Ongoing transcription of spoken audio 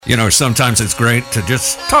You know, sometimes it's great to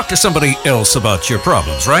just talk to somebody else about your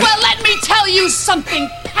problems, right? Well, let me tell you something,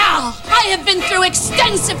 pal. I have been through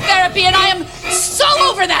extensive therapy and I am so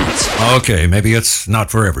over that. Okay, maybe it's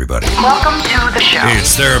not for everybody. Welcome to the show.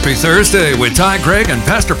 It's Therapy Thursday with Ty Gregg and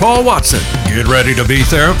Pastor Paul Watson. Get ready to be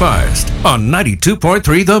therapized on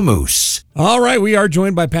 92.3 The Moose. All right, we are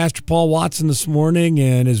joined by Pastor Paul Watson this morning,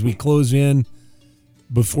 and as we close in,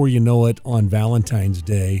 before you know it, on Valentine's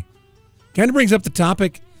Day, kind of brings up the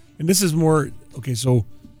topic. And this is more, okay, so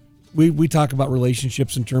we talk about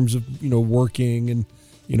relationships in terms of, working and,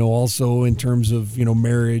 also in terms of,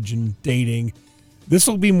 marriage and dating. This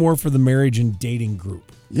will be more for the marriage and dating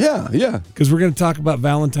group. Yeah. Because we're going to talk about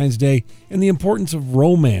Valentine's Day and the importance of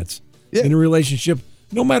romance in a relationship,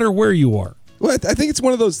 no matter where you are. Well, I think it's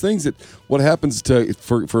one of those things that what happens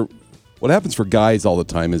for guys all the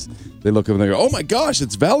time is they look up and they go, oh my gosh,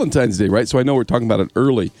 it's Valentine's Day, right? So I know we're talking about it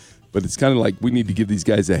early. But it's kind of like we need to give these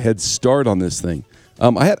guys a head start on this thing.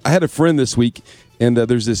 I had a friend this week, and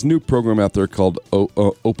there's this new program out there called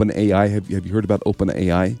OpenAI. Have you heard about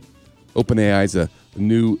OpenAI? OpenAI is a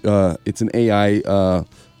new it's an AI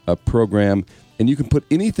program, and you can put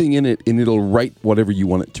anything in it, and it'll write whatever you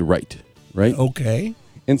want it to write. Right? Okay.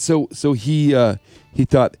 And so he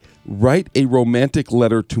thought, write a romantic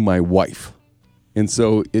letter to my wife. And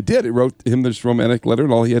so it did. It wrote him this romantic letter,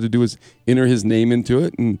 and all he had to do was enter his name into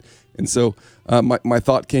it. And so my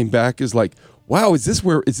thought came back is like, wow, is this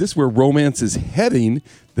where romance is heading?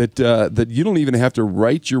 That you don't even have to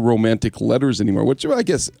write your romantic letters anymore. Which I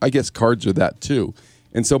guess cards are that too.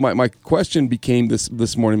 And so my question became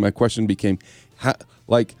this morning. My question became, how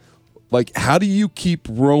do you keep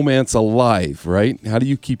romance alive? Right? How do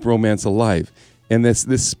you keep romance alive? And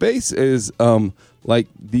this space is like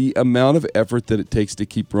the amount of effort that it takes to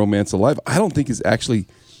keep romance alive. I don't think is actually.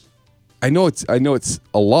 I know it's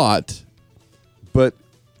a lot, but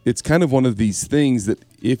it's kind of one of these things that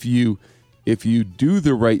if you do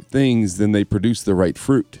the right things, then they produce the right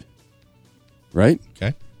fruit. Right?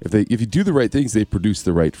 Okay. If you do the right things, they produce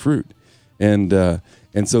the right fruit, and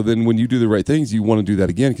so then when you do the right things, you want to do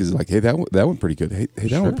that again because it's like, hey, that one pretty good. Hey,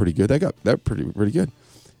 that one pretty good. That pretty good,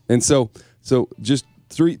 and so just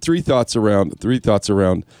three thoughts around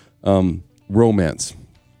romance.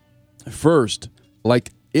 First,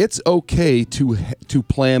 like, it's okay to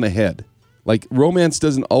plan ahead. Like, romance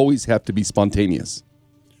doesn't always have to be spontaneous.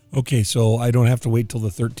 Okay, so I don't have to wait till the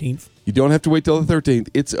 13th? You don't have to wait till the 13th.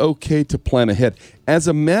 It's okay to plan ahead. As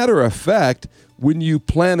a matter of fact, when you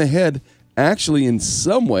plan ahead, actually in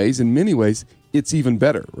many ways, it's even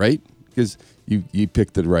better, right? Because you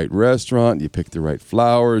pick the right restaurant, you pick the right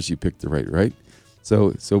flowers, you pick the right?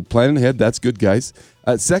 So planning ahead, that's good, guys.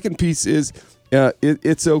 Second piece is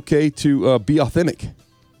it's okay to be authentic.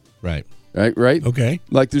 Right. Right. Okay.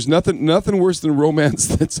 Like, there's nothing worse than romance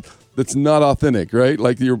that's not authentic, right?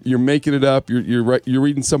 Like, you're making it up. You're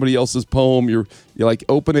reading somebody else's poem. You're like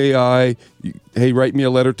OpenAI. Hey, write me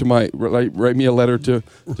a letter to my my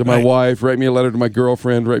wife. Write me a letter to my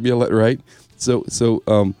girlfriend. Write me a letter. Right. So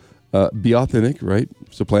be authentic. Right.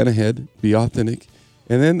 So plan ahead. Be authentic.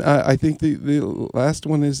 And then I think the last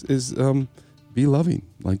one is be loving.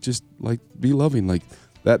 Be loving. Like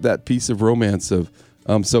that piece of romance of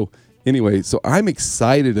so anyway. So I'm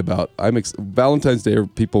excited about Valentine's Day.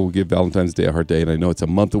 People will give Valentine's Day a hard day, and I know it's a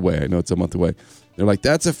month away. They're like,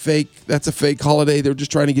 that's a fake holiday. They're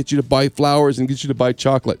just trying to get you to buy flowers and get you to buy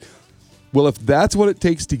chocolate. Well, if that's what it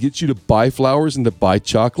takes to get you to buy flowers and to buy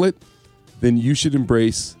chocolate, then you should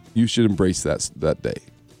embrace that day.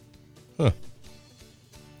 Huh.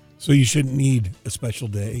 So you shouldn't need a special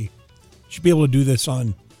day. You should be able to do this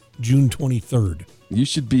on June 23rd. You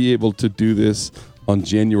should be able to do this on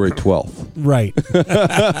January 12th. Right.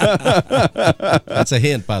 That's a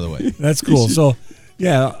hint, by the way. That's cool. So,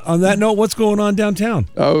 yeah, on that note, what's going on downtown?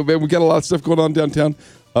 Oh, man, we got a lot of stuff going on downtown.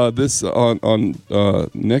 This on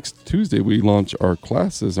next Tuesday, we launch our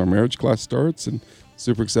classes. Our marriage class starts, and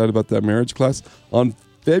super excited about that marriage class. On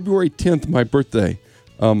February 10th, my birthday,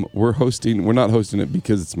 we're not hosting it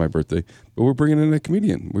because it's my birthday, but we're bringing in a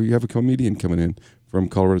comedian. We have a comedian coming in from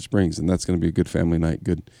Colorado Springs, and that's going to be a good family night,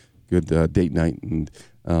 good date night, and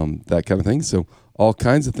that kind of thing. So all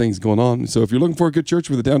kinds of things going on. So if you're looking for a good church,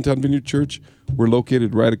 we're the Downtown Vineyard Church. We're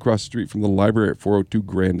located right across the street from the library at 402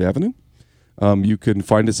 Grand Avenue. You can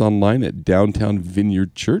find us online at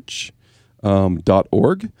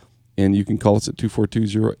downtownvineyardchurch.org. And you can call us at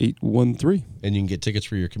 242-0813. And you can get tickets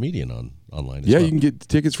for your comedian online as well. Yeah, you can get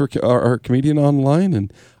tickets for our comedian online.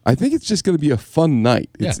 And I think it's just going to be a fun night.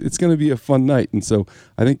 It's going to be a fun night. And so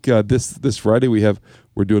I think this Friday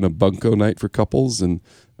we're doing a bunko night for couples. And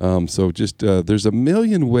so just there's a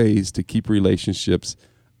million ways to keep relationships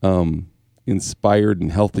inspired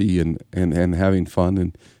and healthy and having fun.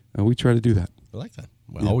 And we try to do that. I like that.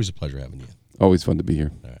 Well, always a pleasure having you. Always fun to be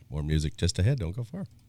here. All right. More music just ahead. Don't go far.